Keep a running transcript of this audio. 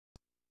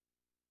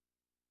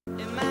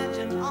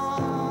Imagine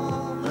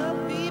all the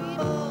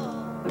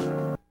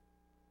people.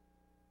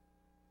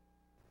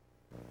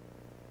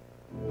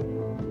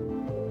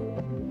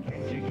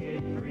 Can't you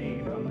get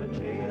free from the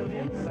jail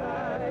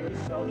inside? You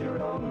sold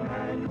your own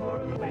mind for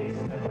a place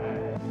to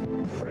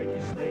hide. Break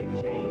your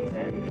slave chains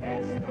and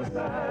cast them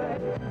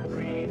aside.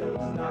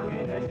 Freedom's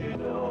knocking at your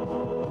door.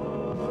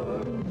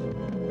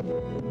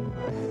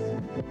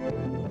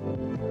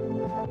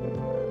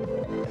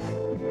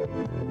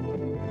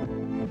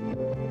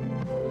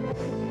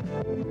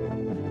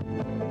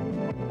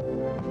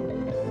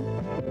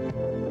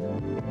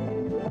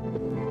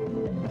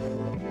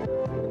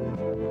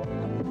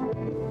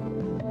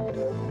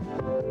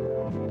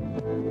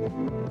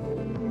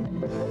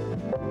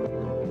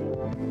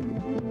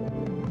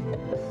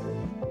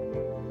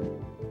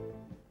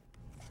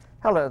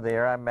 Hello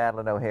there, I'm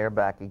Madalyn O'Hare,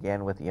 back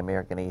again with the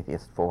American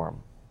Atheist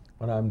Forum.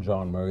 And I'm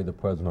John Murray, the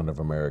president of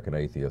American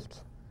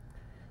Atheists.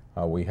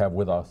 We have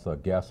with us a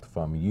guest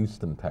from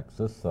Houston,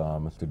 Texas,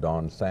 Mr.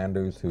 Don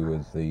Sanders, who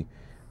is the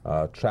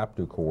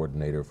chapter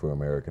coordinator for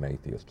American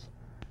Atheists.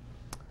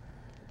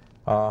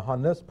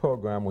 On this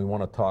program, we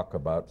want to talk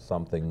about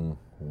something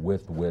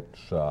with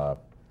which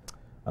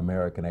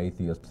American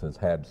Atheists has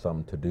had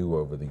some to do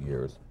over the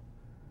years,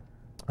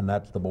 and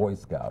that's the Boy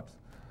Scouts.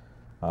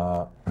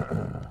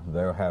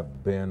 There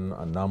have been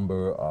a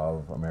number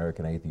of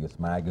American Atheist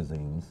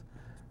magazines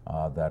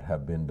that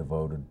have been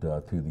devoted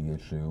to the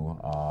issue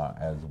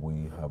as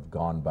we have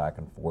gone back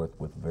and forth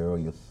with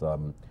various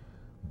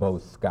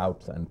both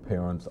scouts and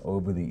parents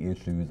over the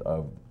issue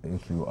of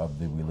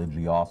the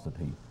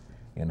religiosity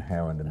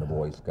inherent in the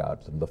Boy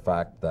Scouts, and the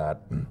fact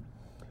that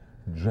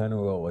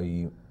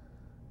generally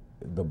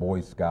the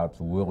Boy Scouts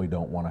really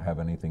don't want to have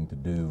anything to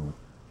do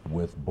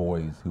with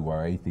boys who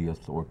are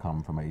atheists or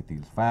come from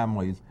atheist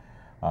families,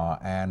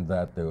 and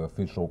that their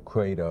official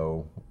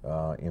credo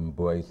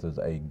embraces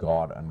a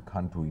God and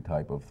country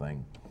type of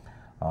thing.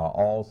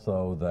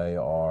 Also, they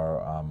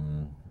are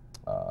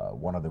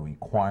one of the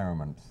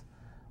requirements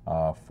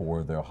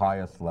for their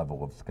highest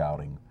level of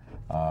scouting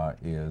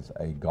is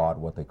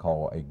what they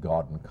call a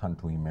God and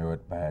country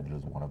merit badge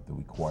is one of the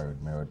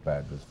required merit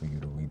badges for you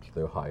to reach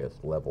their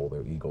highest level,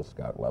 their Eagle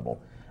Scout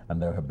level.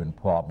 And there have been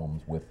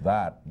problems with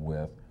that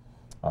with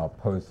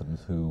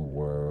persons who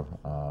were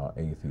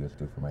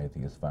atheists or from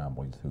atheist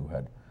families who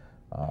had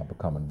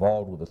become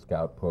involved with the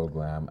Scout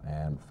program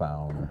and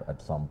found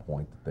at some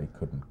point that they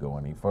couldn't go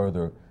any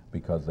further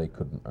because they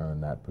couldn't earn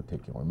that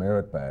particular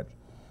merit badge.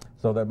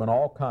 So there have been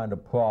all kind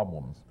of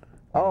problems.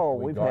 Oh,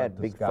 we've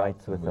had big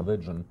fights with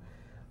religion.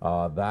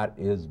 That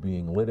is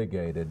being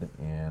litigated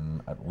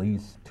in at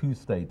least 2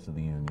 states of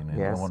the Union, in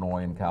Yes.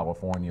 Illinois and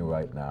California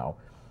right now,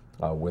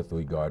 with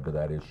regard to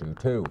that issue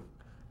too.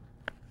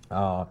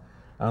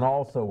 And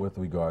also with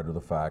regard to the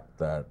fact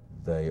that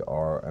they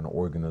are an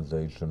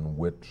organization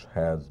which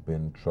has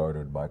been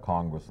chartered by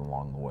Congress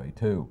along the way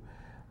too.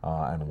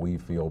 And we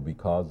feel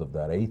because of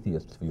that,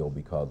 atheists feel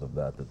because of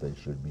that, that they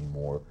should be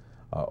more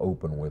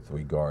open with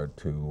regard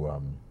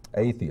to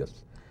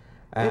atheists.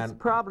 It's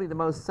probably the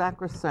most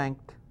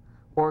sacrosanct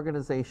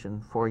organization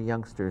for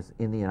youngsters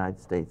in the United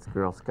States,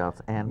 Girl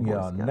Scouts and Boy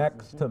Scouts.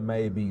 Next to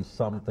maybe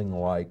something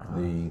like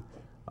the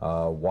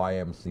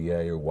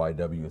YMCA or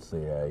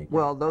YWCA.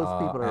 Well, those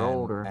people are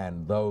older.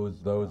 And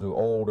those are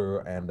older,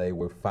 and they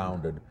were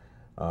founded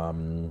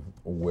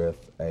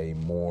with a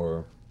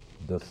more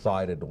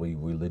decidedly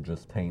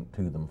religious taint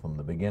to them from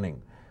the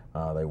beginning.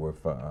 They were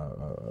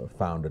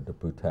founded to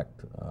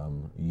protect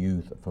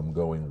youth from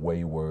going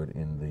wayward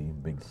in the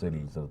big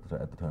cities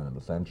at the turn of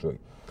the century.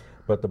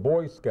 But the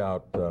Boy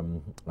Scout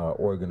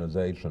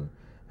organization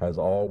has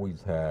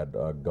always had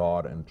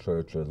God and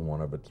church as one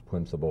of its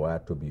principal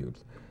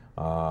attributes.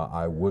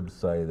 I would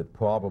say that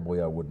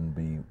probably I wouldn't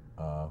be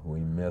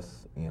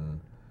remiss in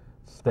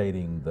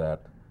stating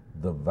that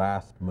the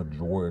vast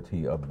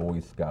majority of Boy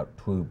Scout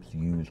troops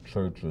use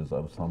churches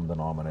of some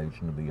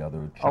denomination or the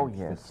other, church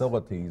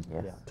facilities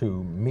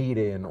to meet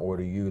in or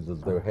to use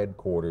as their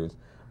headquarters,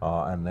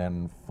 and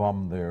then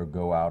from there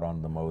go out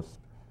on the most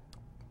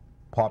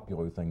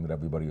popular thing that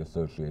everybody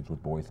associates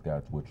with Boy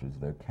Scouts, which is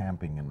their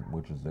camping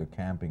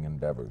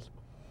endeavors.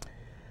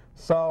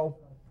 So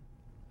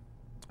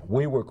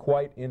we were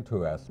quite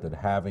interested,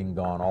 having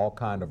gone all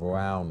kind of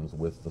rounds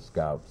with the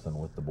Scouts and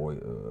with the Boy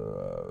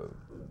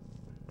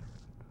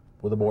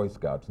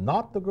Scouts,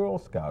 not the Girl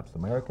Scouts.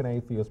 American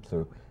Atheists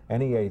or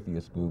any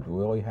atheist group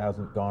really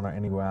hasn't gone on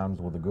any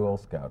rounds with the Girl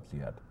Scouts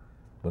yet,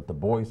 but the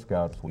Boy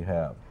Scouts we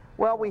have.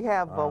 Well, we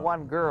have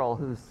one girl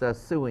who's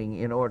suing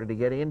in order to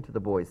get into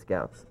the Boy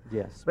Scouts.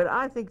 Yes. But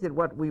I think that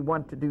what we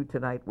want to do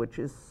tonight, which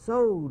is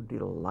so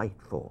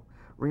delightful,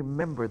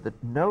 remember that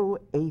no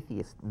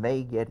atheist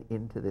may get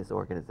into this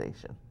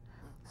organization.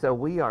 So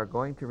we are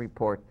going to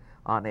report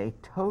on a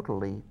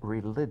totally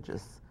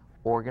religious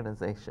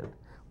organization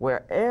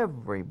where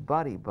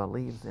everybody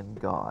believes in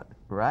God,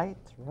 right?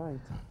 That's right.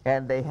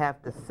 And they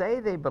have to say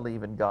they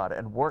believe in God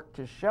and work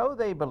to show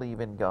they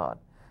believe in God.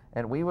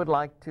 And we would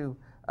like to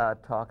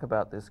talk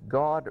about this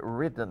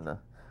God-ridden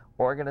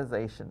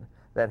organization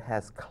that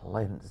has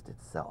cleansed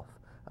itself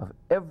of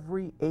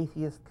every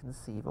atheist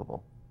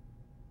conceivable,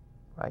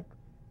 right?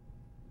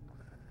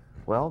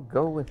 Well,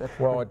 go with it.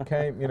 Well, it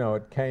came,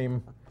 it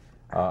came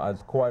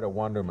as quite a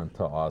wonderment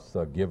to us,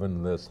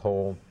 given this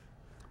whole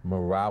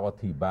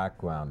morality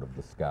background of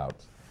the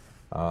Scouts,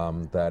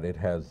 that it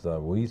has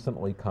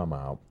recently come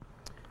out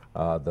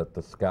that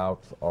the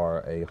Scouts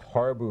are a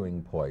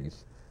harboring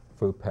place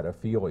for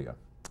pedophilia,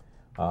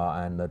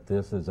 and that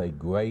this is a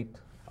great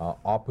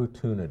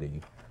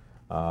opportunity,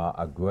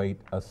 a great,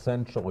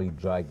 essentially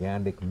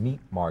gigantic meat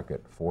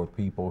market for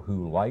people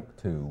who like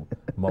to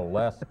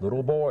molest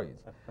little boys,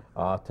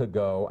 to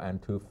go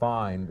and to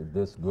find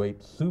this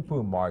great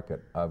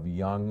supermarket of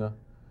young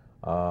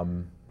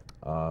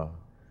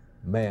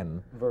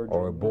men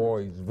or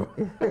boys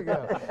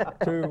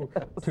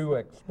to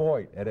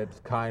exploit, and it's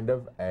kind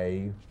of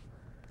a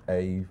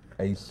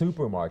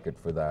supermarket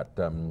for that.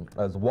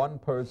 As one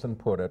person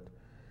put it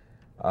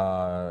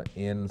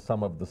in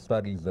some of the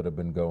studies that have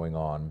been going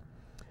on,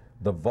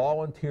 the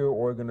volunteer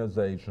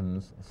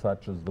organizations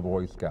such as the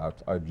Boy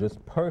Scouts are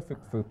just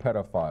perfect for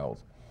pedophiles,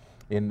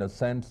 in the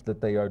sense that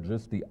they are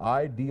just the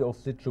ideal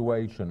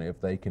situation if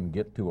they can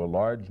get to a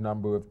large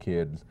number of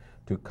kids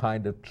to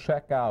kind of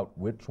check out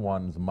which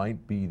ones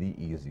might be the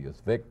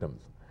easiest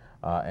victims,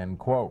 end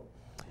quote.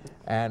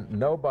 And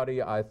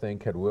nobody, I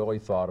think, had really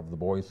thought of the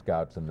Boy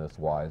Scouts in this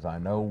wise. I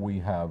know we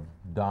have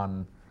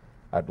done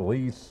at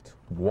least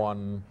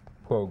one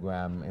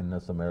program in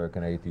this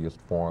American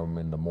Atheist Forum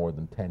in the more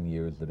than 10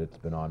 years that it's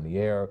been on the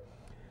air,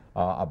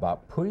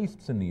 about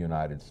priests in the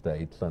United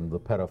States and the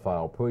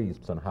pedophile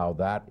priests and how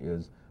that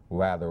is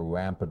rather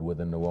rampant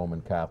within the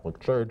Roman Catholic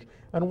Church.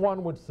 And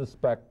one would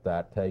suspect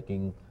that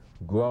taking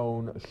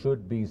grown,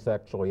 should-be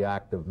sexually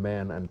active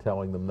men and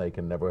telling them they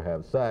can never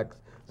have sex,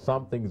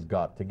 something's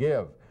got to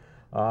give.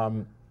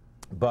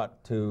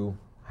 But to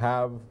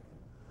have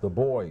the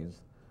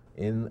boys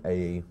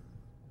in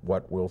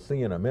what we'll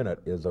see in a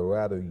minute is a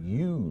rather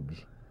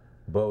huge,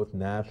 both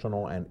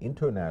national and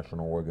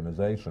international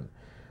organization,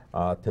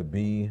 to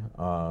be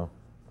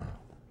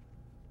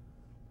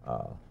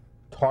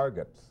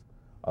targets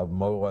of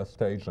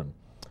molestation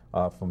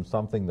from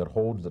something that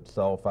holds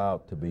itself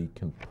out to be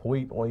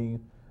completely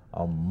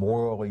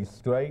morally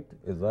straight.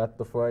 Is that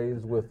the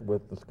phrase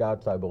with the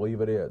Scouts? I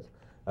believe it is.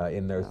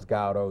 In their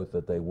Scout oath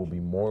that they will be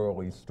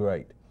morally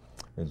straight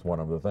is one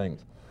of the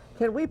things.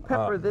 Can we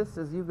pepper this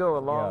as you go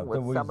along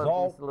with some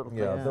of these little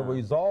things? The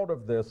result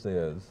of this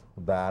is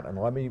that, and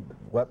let me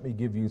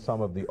give you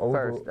some of the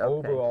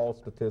overall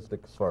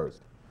statistics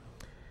first,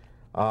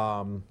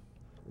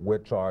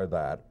 which are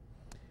that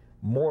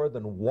more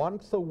than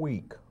once a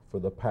week for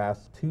the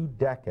past 2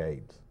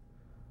 decades,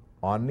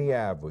 on the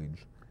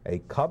average, a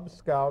Cub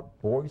Scout,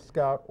 Boy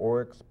Scout,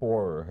 or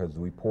Explorer has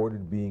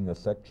reported being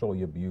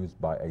sexually abused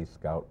by a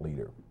Scout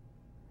leader.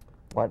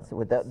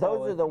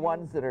 Those are the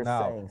ones that are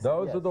saying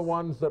so. Those are the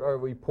ones that are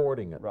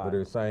reporting it, that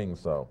are saying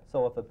so.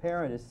 So if a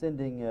parent is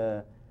sending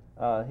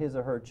his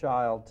or her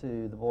child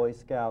to the Boy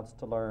Scouts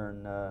to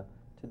learn to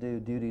do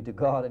duty to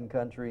God and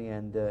country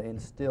and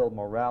instill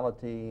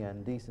morality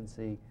and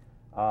decency,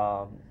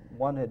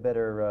 one had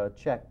better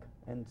check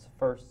and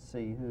first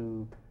see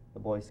who the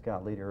Boy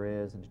Scout leader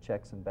is and to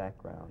check some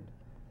background,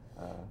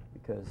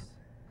 because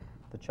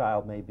the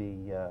child may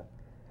be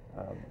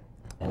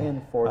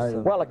in for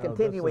some... Well, a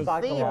continuing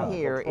theme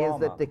here is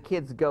that the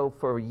kids go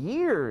for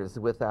years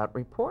without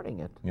reporting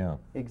it. Yeah.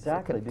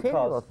 Exactly,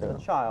 because the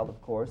child,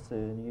 of course,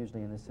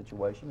 usually in this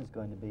situation, is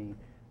going to be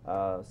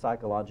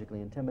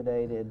psychologically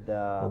intimidated,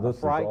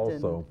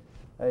 frightened.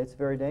 It's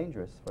very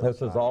dangerous for This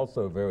the is child.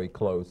 also very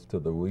close to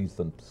the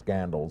recent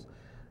scandals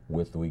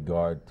with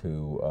regard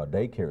to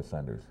daycare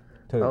centers,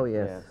 too. Oh,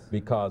 yes.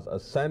 Because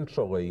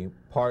essentially,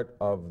 part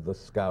of the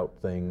Scout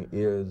thing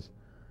is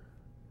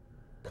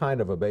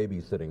kind of a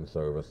babysitting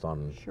service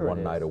on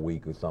one night a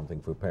week or something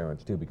for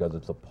parents, too, because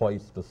it's a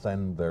place to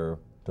send their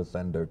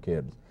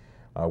kids,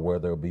 where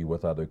they'll be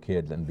with other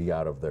kids and be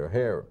out of their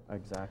hair.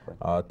 Exactly.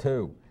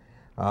 Too.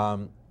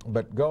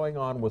 But going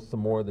on with some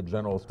more of the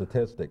general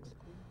statistics,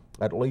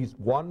 at least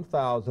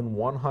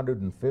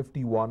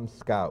 1,151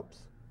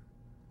 Scouts,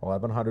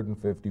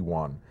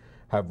 1,151,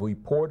 have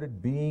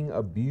reported being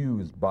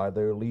abused by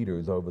their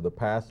leaders over the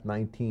past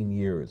 19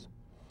 years,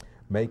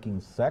 making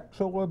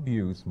sexual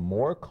abuse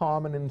more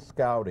common in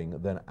Scouting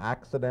than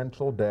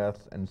accidental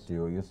deaths and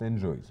serious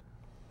injuries.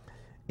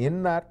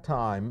 In that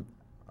time,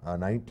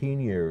 19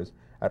 years,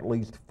 at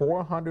least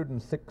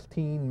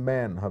 416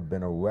 men have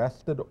been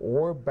arrested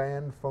or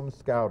banned from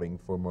Scouting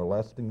for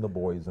molesting the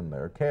boys in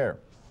their care.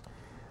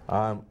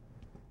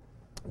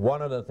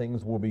 One of the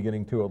things we'll be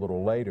getting to a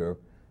little later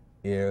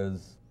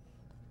is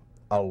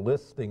a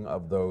listing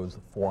of those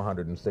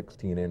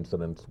 416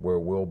 incidents, where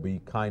we'll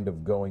be kind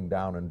of going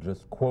down and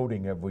just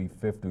quoting every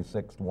 5th or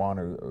 6th one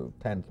or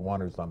 10th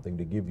one or something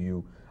to give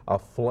you a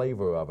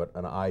flavor of it,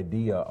 an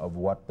idea of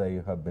what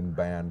they have been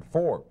banned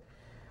for.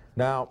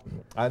 Now,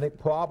 I think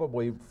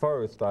probably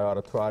first I ought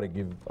to try to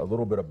give a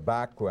little bit of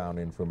background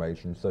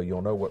information so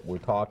you'll know what we're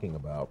talking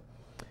about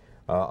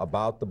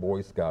the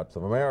Boy Scouts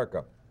of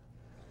America.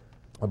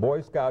 The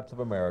Boy Scouts of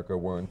America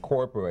were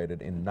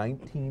incorporated in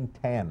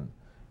 1910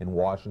 in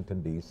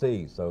Washington,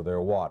 D.C., so they're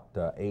what,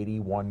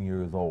 81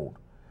 years old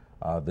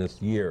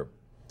this year,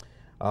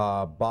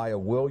 by a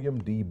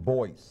William D.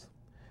 Boyce.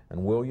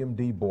 And William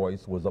D.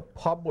 Boyce was a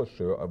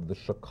publisher of the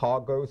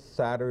Chicago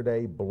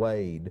Saturday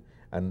Blade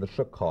and the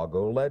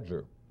Chicago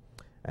Ledger,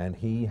 and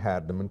he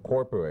had them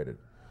incorporated.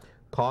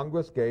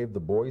 Congress gave the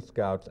Boy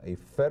Scouts a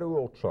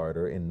federal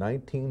charter in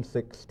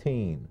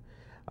 1916,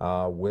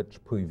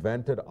 which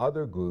prevented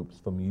other groups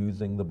from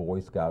using the Boy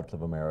Scouts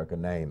of America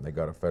name. They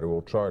got a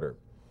federal charter.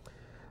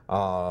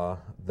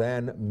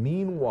 Then,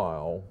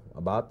 meanwhile,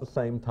 about the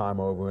same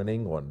time over in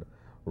England,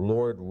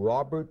 Lord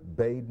Robert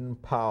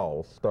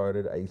Baden-Powell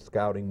started a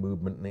scouting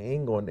movement in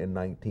England in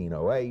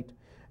 1908,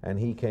 and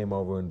he came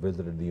over and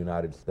visited the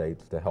United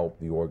States to help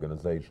the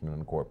organization and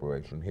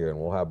incorporation here. And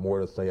we'll have more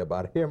to say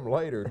about him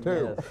later,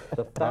 too. Yes,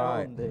 the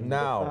founding,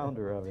 now, the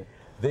founder of it.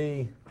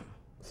 The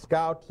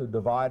Scouts are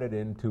divided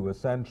into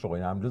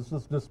essentially, this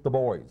is just the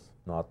boys,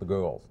 not the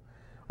girls,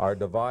 are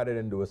divided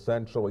into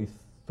essentially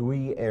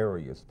three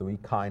areas, three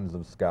kinds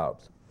of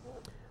Scouts.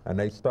 And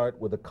they start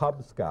with the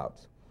Cub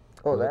Scouts.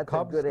 Oh, For the that's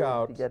Cub a good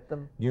Scouts, age to get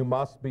them? you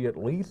must be at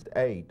least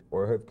 8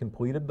 or have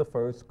completed the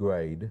first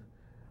grade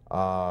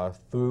you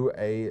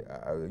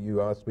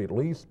must be at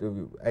least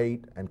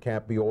 8 and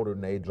can't be older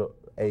than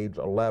age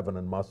 11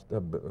 and must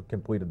have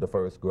completed the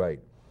first grade.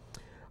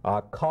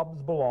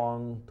 Cubs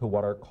belong to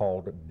what are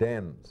called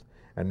dens,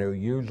 and there are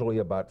usually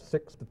about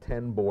 6 to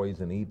 10 boys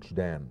in each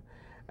den.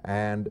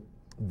 And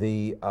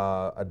the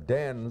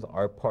dens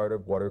are part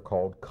of what are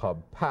called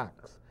Cub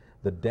packs.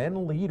 The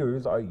den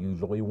leaders are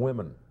usually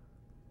women.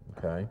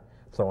 Okay,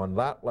 so on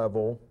that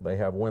level, they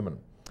have women.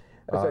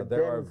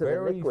 There are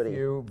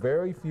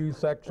very few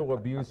sexual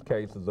abuse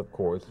cases, of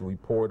course,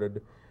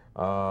 reported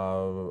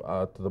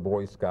to the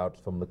Boy Scouts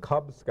from the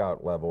Cub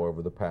Scout level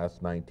over the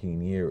past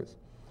 19 years.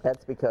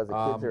 That's because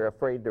the kids are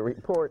afraid to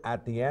report.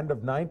 At the end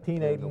of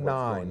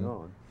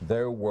 1989,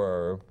 there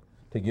were,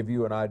 to give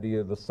you an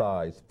idea of the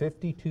size,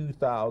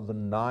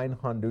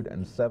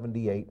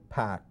 52,978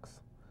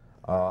 packs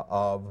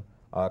of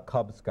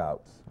Cub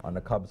Scouts on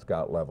the Cub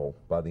Scout level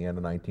by the end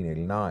of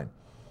 1989.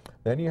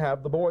 Then you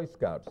have the Boy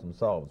Scouts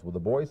themselves. With the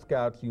Boy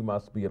Scouts, you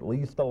must be at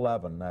least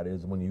 11. That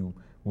is, when you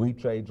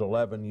reach age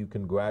 11, you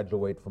can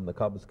graduate from the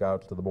Cub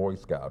Scouts to the Boy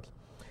Scouts.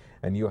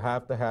 And you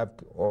have to have,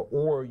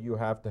 or you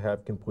have to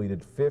have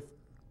completed 5th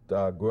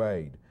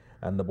grade.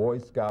 And the Boy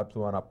Scouts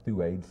run up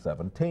through age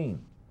 17.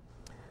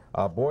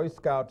 Boy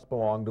Scouts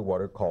belong to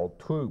what are called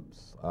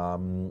troops.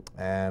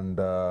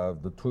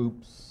 The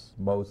troops'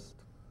 most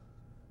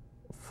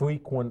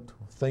frequent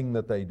thing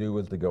that they do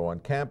is to go on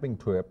camping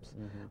trips,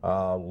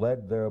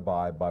 led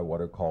thereby by what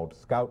are called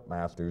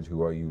scoutmasters,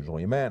 who are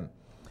usually men.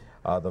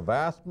 The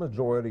vast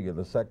majority of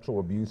the sexual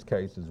abuse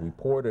cases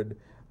reported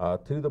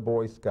to the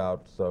Boy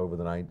Scouts over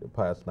the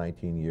past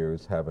 19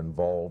 years have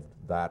involved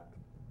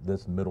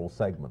this middle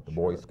segment, the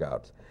Boy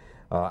Scouts.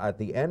 At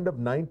the end of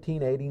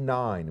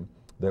 1989,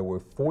 there were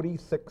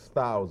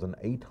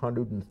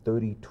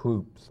 46,830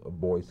 troops of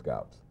Boy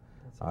Scouts.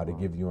 To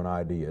give you an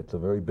idea, it's a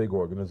very big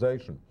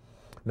organization.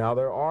 Now,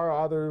 there are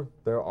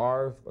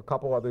a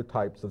couple other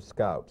types of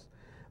Scouts.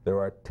 There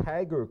are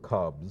Tiger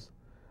Cubs,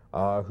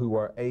 who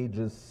are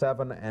ages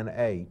 7 and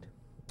 8,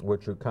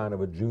 which are kind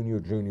of a junior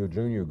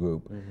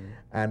group,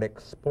 and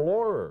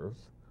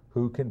Explorers,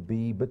 who can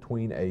be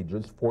between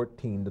ages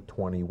 14 to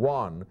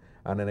 21,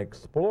 and an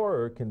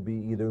Explorer can be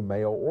either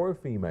male or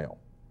female.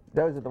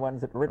 Those are the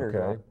ones that Ritter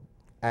got.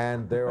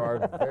 And there are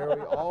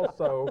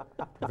also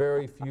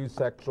very few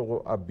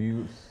sexual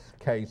abuse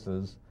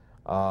cases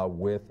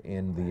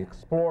within the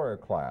Explorer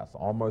class.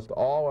 Almost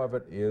all of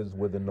it is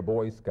within the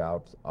Boy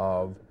Scouts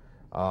of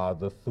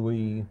the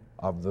three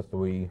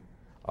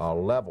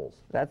levels.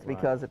 That's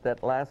because at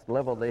that last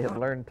level they have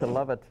learned to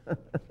love it.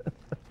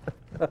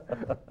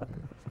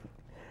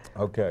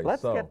 Okay,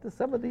 Let's get to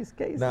some of these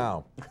cases.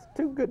 Now, it's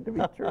too good to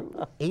be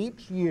true.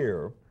 Each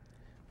year,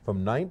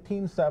 from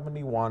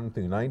 1971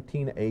 through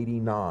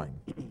 1989,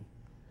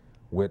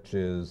 which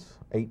is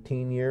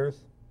 18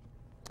 years,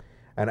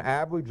 an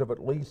average of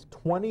at least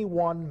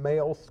 21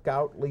 male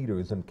Scout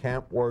leaders and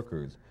camp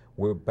workers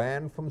were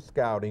banned from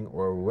scouting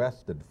or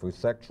arrested for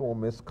sexual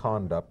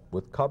misconduct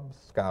with Cub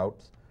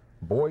Scouts,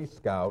 Boy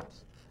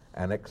Scouts,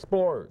 and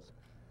Explorers.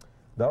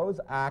 Those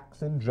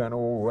acts in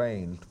general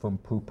ranged from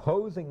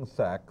proposing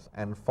sex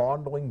and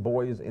fondling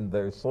boys in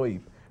their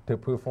sleep to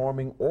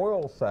performing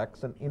oral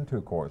sex and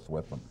intercourse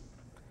with them.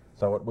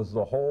 So it was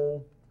the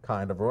whole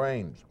kind of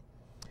range.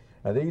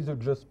 Now, these are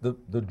just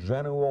the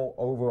general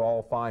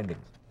overall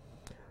findings.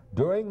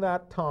 During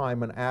that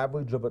time, an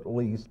average of at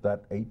least,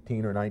 that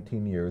 18 or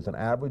 19 years, an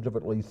average of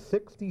at least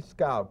 60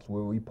 Scouts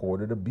were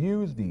reported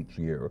abused each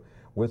year,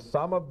 with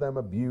some of them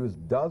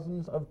abused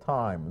dozens of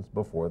times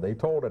before they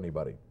told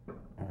anybody.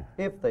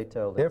 If they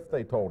told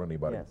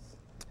anybody. Yes.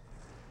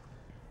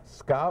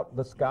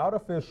 The Scout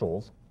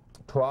officials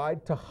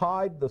tried to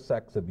hide the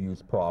sex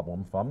abuse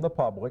problem from the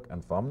public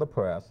and from the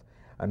press,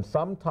 and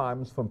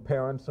sometimes from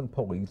parents and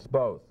police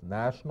both.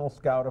 National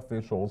Scout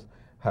officials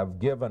have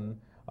given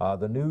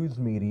the news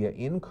media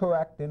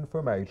incorrect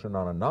information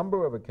on a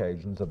number of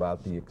occasions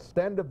about the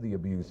extent of the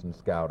abuse in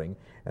scouting,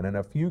 and in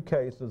a few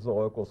cases the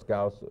local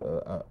Scouts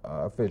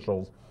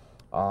officials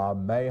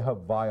may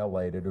have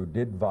violated or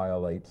did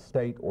violate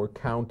state or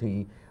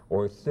county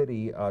or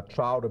city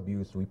child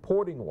abuse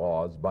reporting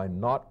laws by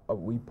not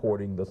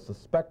reporting the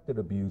suspected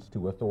abuse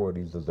to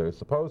authorities as they're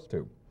supposed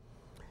to.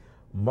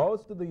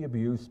 Most of the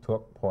abuse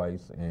took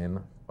place in,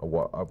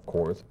 of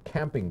course,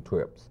 camping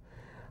trips.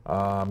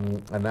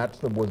 And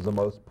that was the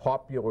most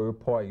popular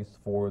place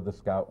for the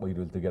Scout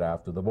leaders to get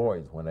after the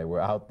boys when they were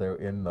out there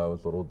in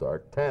those little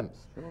dark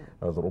tents,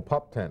 those little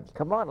pup tents.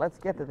 Come on, let's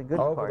get to the good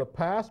part. Over the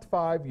past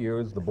 5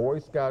 years, the Boy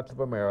Scouts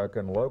of America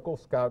and local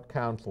Scout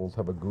councils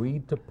have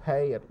agreed to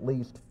pay at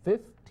least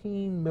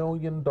 $15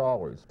 million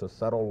to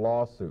settle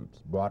lawsuits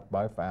brought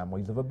by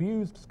families of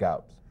abused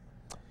Scouts.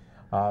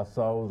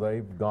 So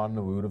they've gone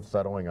the route of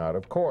settling out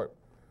of court.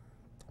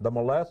 The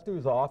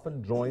molesters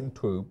often joined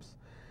troops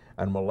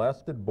and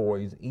molested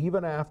boys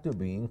even after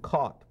being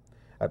caught.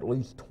 At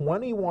least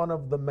 21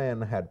 of the men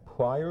had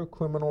prior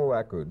criminal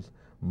records,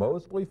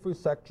 mostly for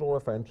sexual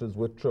offenses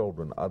with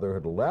children. Others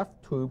had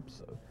left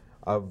troops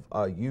of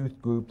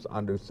youth groups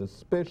under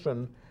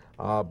suspicion,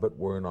 but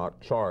were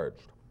not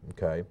charged.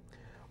 Okay?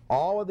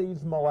 All of these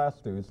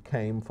molesters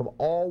came from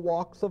all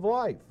walks of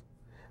life.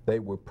 They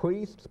were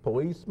priests,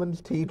 policemen,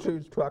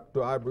 teachers, truck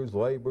drivers,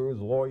 laborers,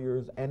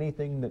 lawyers,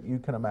 anything that you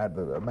can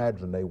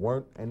imagine. They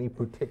weren't any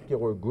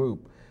particular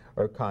group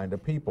or kind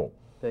of people.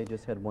 They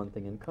just had one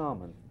thing in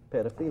common: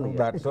 pedophilia.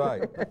 That's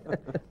right.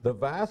 The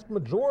vast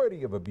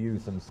majority of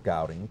abuse in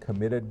scouting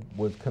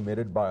was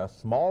committed by a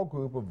small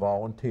group of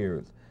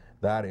volunteers.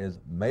 That is,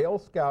 male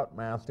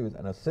scoutmasters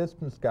and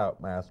assistant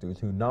scoutmasters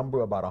who number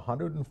about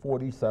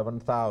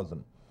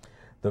 147,000.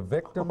 The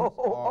victims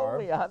are...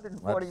 Only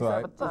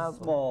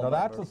 147,000. Now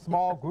that's a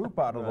small group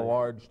out of the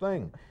large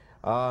thing.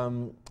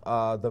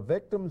 The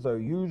victims are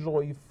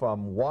usually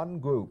from one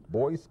group,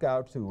 Boy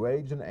Scouts who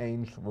range in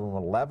age from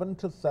 11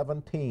 to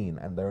 17,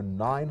 and there are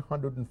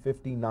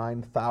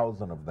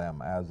 959,000 of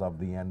them as of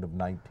the end of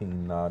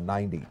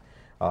 1990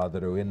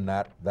 that are in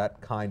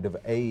that kind of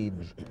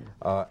age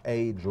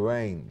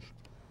range.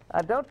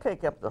 Don't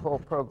take up the whole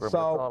program with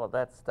all of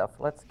that stuff.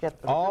 Let's get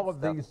to the all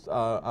good of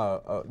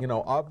stuff. these,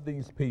 of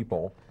these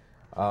people,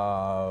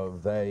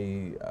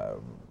 they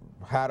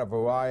had a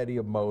variety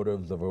of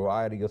motives, a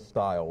variety of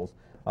styles.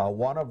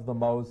 One of the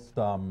most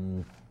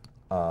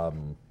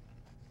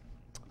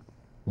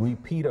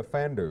repeat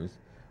offenders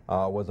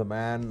was a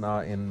man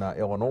in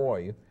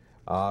Illinois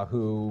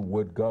who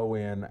would go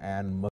in and